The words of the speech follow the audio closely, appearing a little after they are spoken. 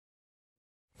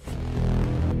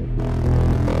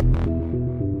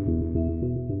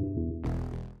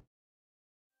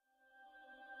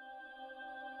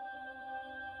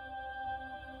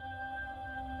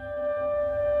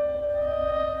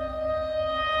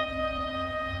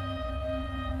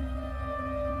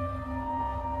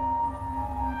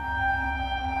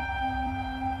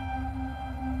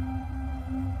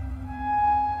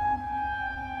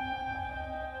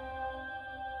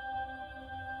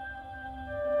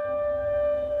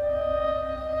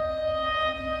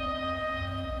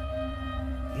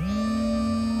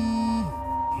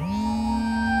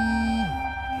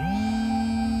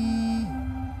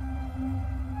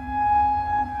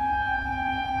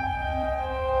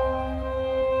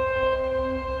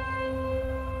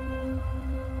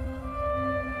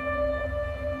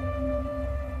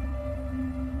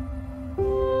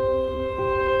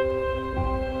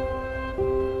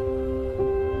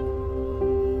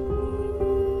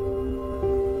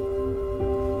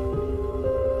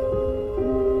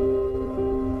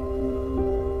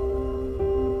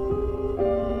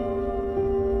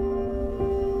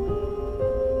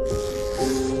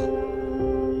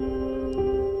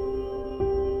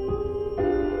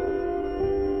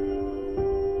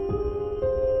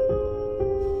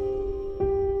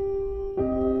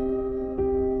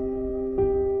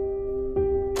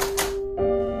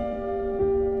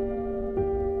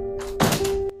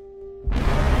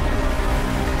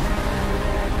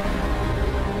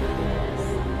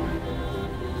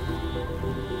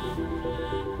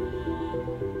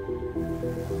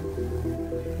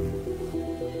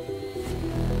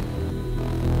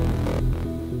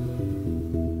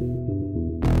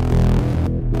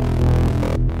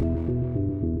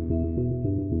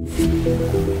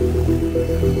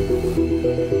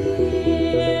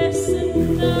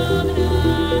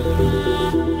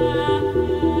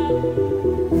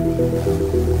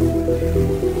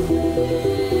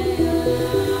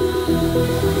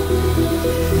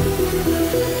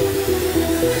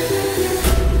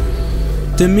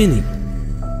The meaning.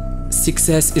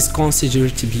 Success is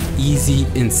considered to be easy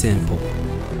and simple.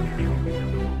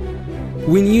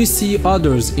 When you see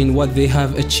others in what they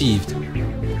have achieved,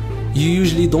 you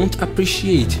usually don't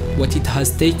appreciate what it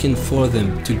has taken for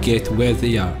them to get where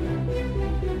they are.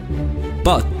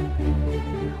 But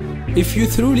if you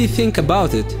truly think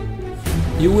about it,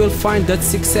 you will find that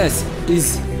success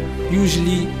is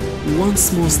usually one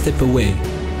small step away.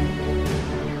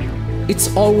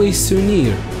 It's always so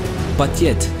near, but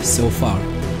yet so far.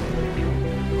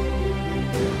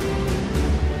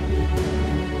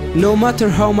 No matter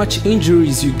how much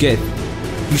injuries you get,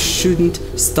 you shouldn't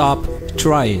stop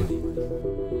trying.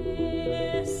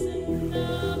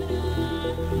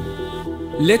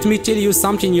 Let me tell you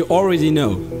something you already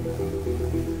know.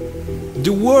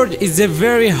 The world is a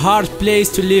very hard place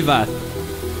to live at.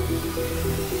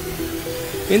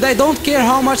 And I don't care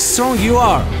how much strong you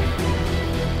are,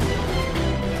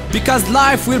 because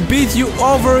life will beat you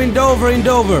over and over and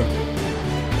over.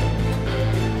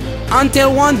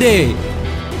 Until one day,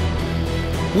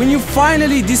 when you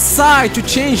finally decide to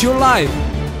change your life,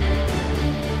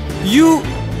 you,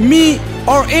 me,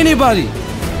 or anybody,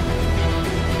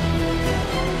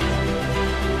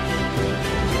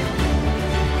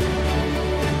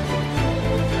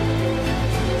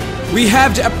 we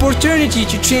have the opportunity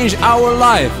to change our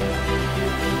life.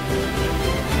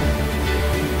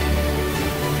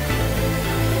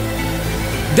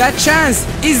 That chance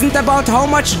isn't about how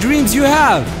much dreams you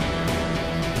have.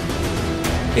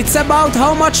 It's about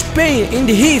how much pain and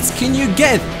hits can you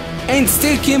get and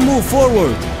still can move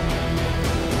forward.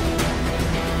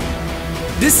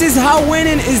 This is how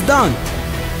winning is done.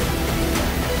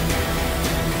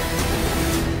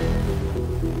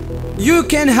 You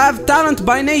can have talent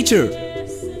by nature,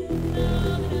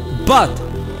 but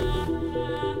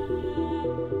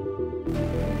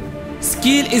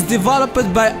skill is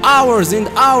developed by hours and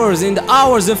hours and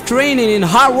hours of training and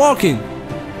hard working.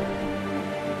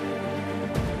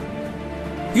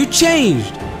 You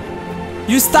changed.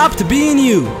 You stopped being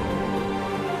you.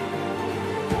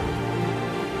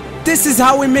 This is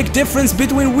how we make difference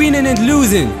between winning and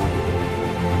losing,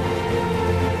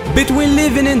 between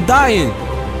living and dying.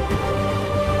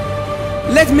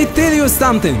 Let me tell you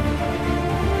something.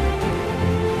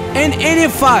 In any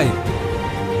fight,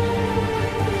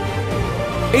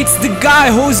 it's the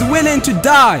guy who's willing to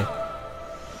die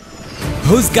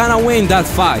who's gonna win that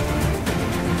fight.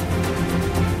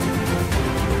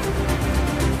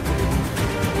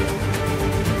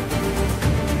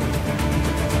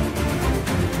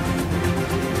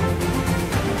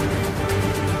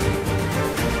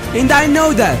 And I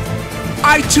know that.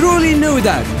 I truly know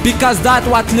that, because that's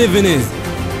what living is.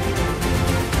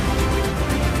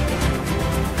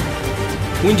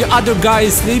 When the other guy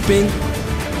is sleeping,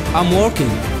 I'm working.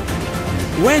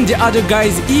 When the other guy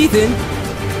is eating,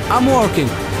 I'm working.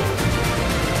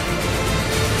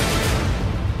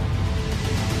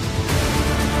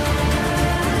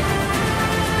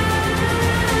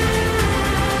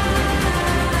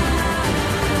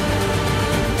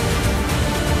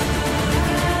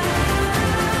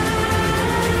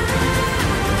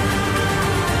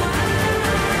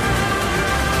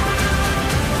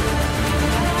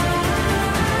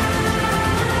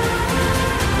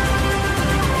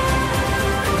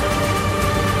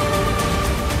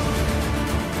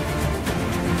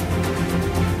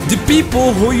 The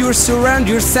people who you surround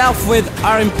yourself with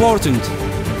are important.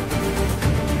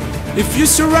 If you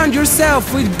surround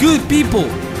yourself with good people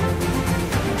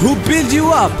who build you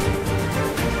up,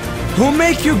 who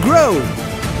make you grow,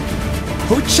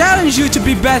 who challenge you to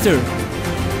be better,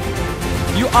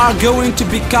 you are going to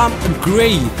become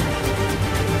great.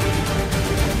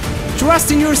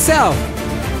 Trust in yourself.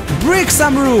 Break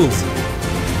some rules.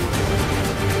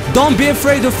 Don't be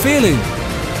afraid of failing.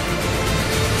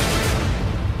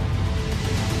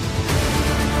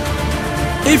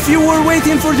 If you were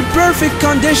waiting for the perfect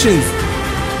conditions,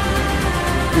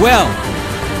 well,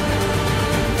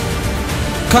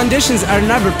 conditions are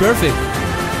never perfect.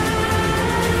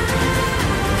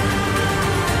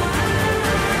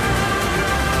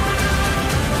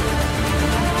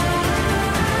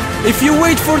 If you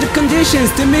wait for the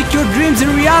conditions to make your dreams a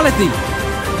reality,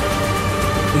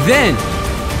 then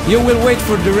you will wait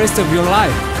for the rest of your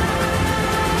life.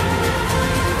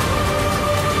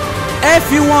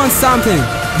 If you want something,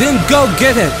 then go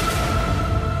get it.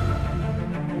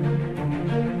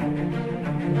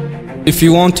 If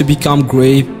you want to become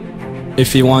great,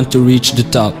 if you want to reach the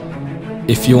top,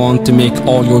 if you want to make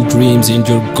all your dreams and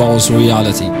your goals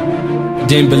reality,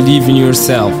 then believe in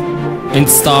yourself and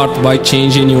start by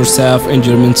changing yourself and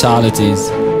your mentalities,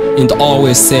 and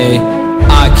always say,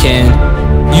 I can,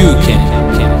 you can.